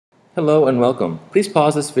Hello and welcome. Please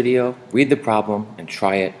pause this video, read the problem, and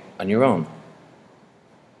try it on your own.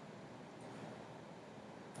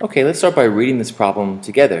 Okay, let's start by reading this problem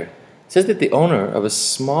together. It says that the owner of a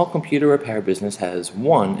small computer repair business has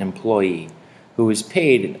one employee who is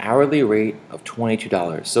paid an hourly rate of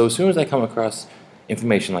 $22. So as soon as I come across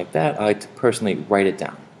information like that, I like to personally write it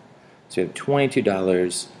down. So we have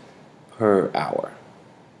 $22 per hour.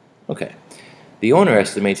 Okay. The owner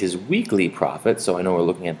estimates his weekly profit, so I know we're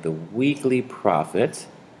looking at the weekly profit,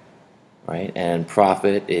 right? And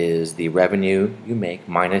profit is the revenue you make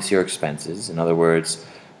minus your expenses. In other words,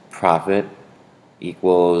 profit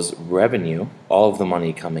equals revenue, all of the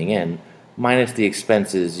money coming in, minus the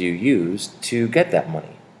expenses you use to get that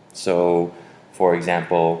money. So, for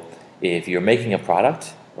example, if you're making a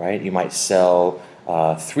product, right, you might sell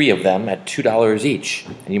 3 of them at $2 each,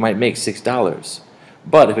 and you might make $6.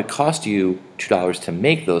 But if it cost you $2 to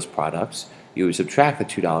make those products, you would subtract the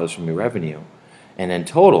 $2 from your revenue. And in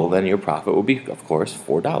total, then your profit will be, of course,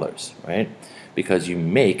 $4, right? Because you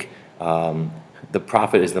make, the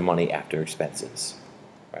profit is the money after expenses,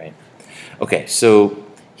 right? Okay, so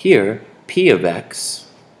here, P of X,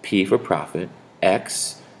 P for profit,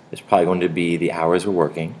 X is probably going to be the hours we're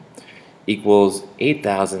working, equals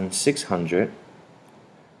 8,600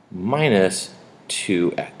 minus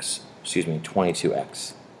 22x.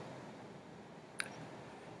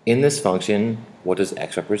 In this function, what does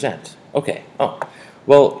x represent? Okay,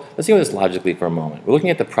 well, let's think of this logically for a moment. We're looking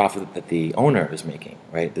at the profit that the owner is making,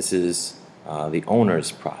 right? This is the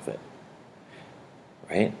owner's profit,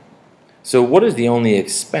 right? So what is the only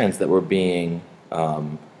expense that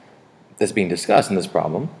that's being discussed in this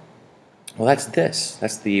problem? Well, that's this.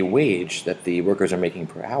 That's the wage that the workers are making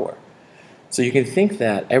per hour. So you can think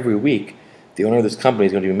that every week, the owner of this company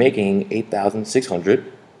is going to be making $8,600,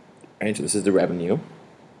 right? So this is the revenue.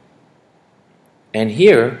 And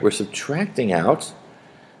here, we're subtracting out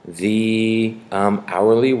the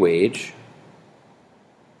hourly wage,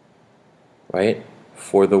 right,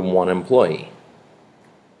 for the one employee.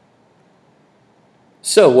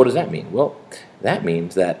 So what does that mean? Well, that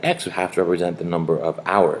means that X would have to represent the number of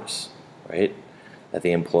hours, right, that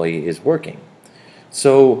the employee is working.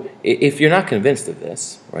 So if you're not convinced of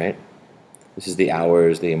this, right, this is the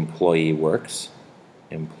hours the employee works.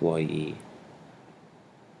 So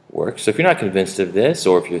if you're not convinced of this,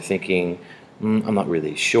 or if you're thinking, I'm not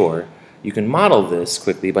really sure, you can model this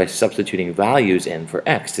quickly by substituting values in for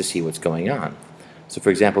x to see what's going on. So for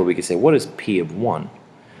example, we could say, what is P of 1?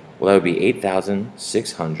 Well, that would be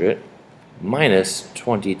 8,600 minus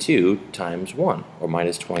 22 times 1, or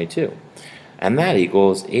minus 22. And that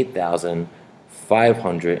equals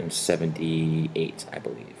 8,578, I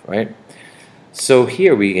believe, right? So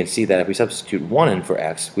here we can see that if we substitute 1 in for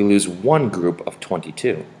x, we lose one group of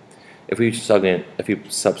 22. If we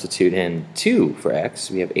substitute in 2 for x,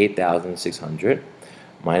 we have 8,600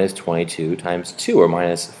 minus 22 times 2, or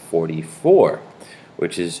minus 44,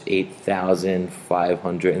 which is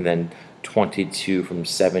 8,500, and then 22 from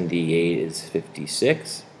 78 is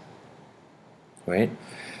 56, right?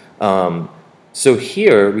 So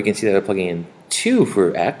here we can see that we're plugging in 2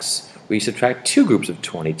 for x, we subtract 2 groups of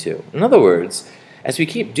 22. In other words, as we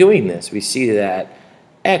keep doing this, we see that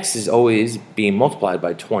x is always being multiplied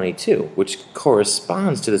by 22, which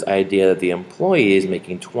corresponds to this idea that the employee is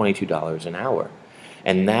making $22 an hour.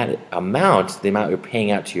 And that amount, the amount you're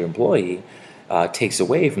paying out to your employee, takes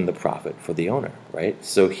away from the profit for the owner, right?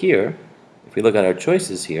 So here, if we look at our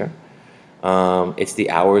choices here, it's the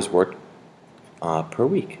hours worked per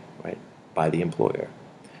week, right, by the employer.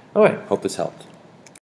 All right, hope this helped.